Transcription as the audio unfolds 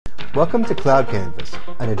Welcome to CloudCanvas,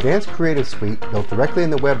 an advanced creative suite built directly in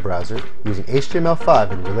the web browser using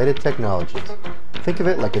HTML5 and related technologies. Think of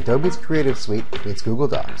it like Adobe's Creative Suite meets Google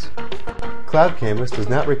Docs. CloudCanvas does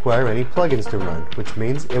not require any plugins to run, which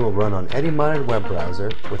means it will run on any modern web browser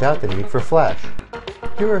without the need for Flash.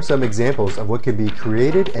 Here are some examples of what can be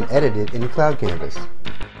created and edited in CloudCanvas.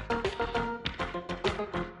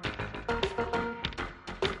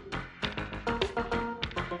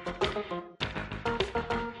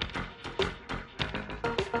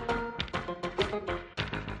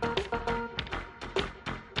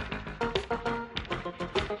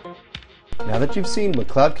 Now that you've seen what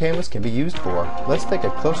CloudCanvas can be used for, let's take a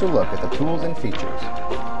closer look at the tools and features.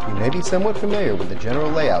 You may be somewhat familiar with the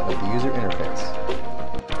general layout of the user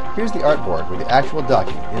interface. Here's the artboard where the actual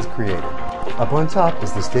document is created. Up on top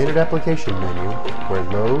is the standard application menu where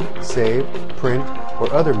load, save, print,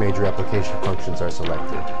 or other major application functions are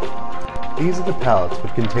selected. These are the palettes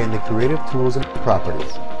which contain the creative tools and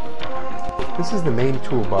properties. This is the main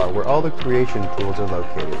toolbar where all the creation tools are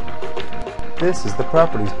located. This is the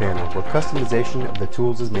Properties panel where customization of the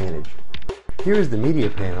tools is managed. Here is the Media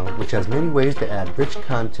panel, which has many ways to add rich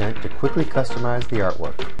content to quickly customize the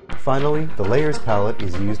artwork. Finally, the Layers palette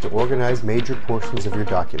is used to organize major portions of your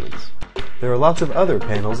documents. There are lots of other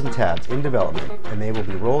panels and tabs in development, and they will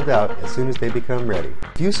be rolled out as soon as they become ready.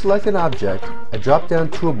 If you select an object, a drop-down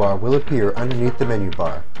toolbar will appear underneath the menu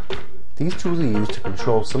bar. These tools are used to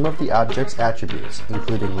control some of the object's attributes,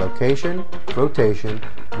 including location, rotation,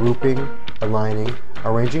 grouping, aligning,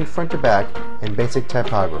 arranging front to back, and basic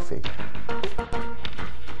typography.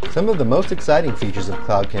 Some of the most exciting features of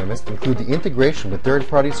CloudCanvas include the integration with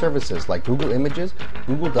third-party services like Google Images,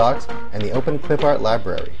 Google Docs, and the Open Clipart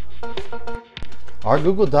library. Our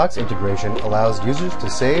Google Docs integration allows users to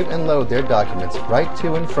save and load their documents right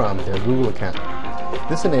to and from their Google account.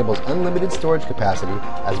 This enables unlimited storage capacity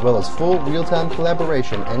as well as full real-time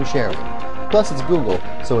collaboration and sharing. Plus it's Google,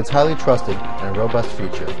 so it's highly trusted and a robust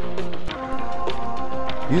feature.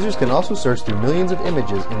 Users can also search through millions of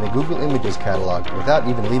images in the Google Images catalog without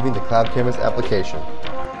even leaving the CloudCanvas application.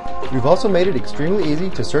 We've also made it extremely easy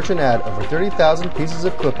to search and add over 30,000 pieces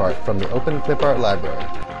of clip art from the Open Clipart library.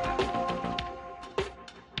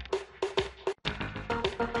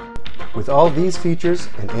 With all these features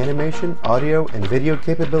and animation, audio, and video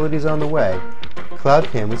capabilities on the way,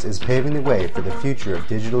 CloudCanvas is paving the way for the future of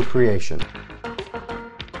digital creation.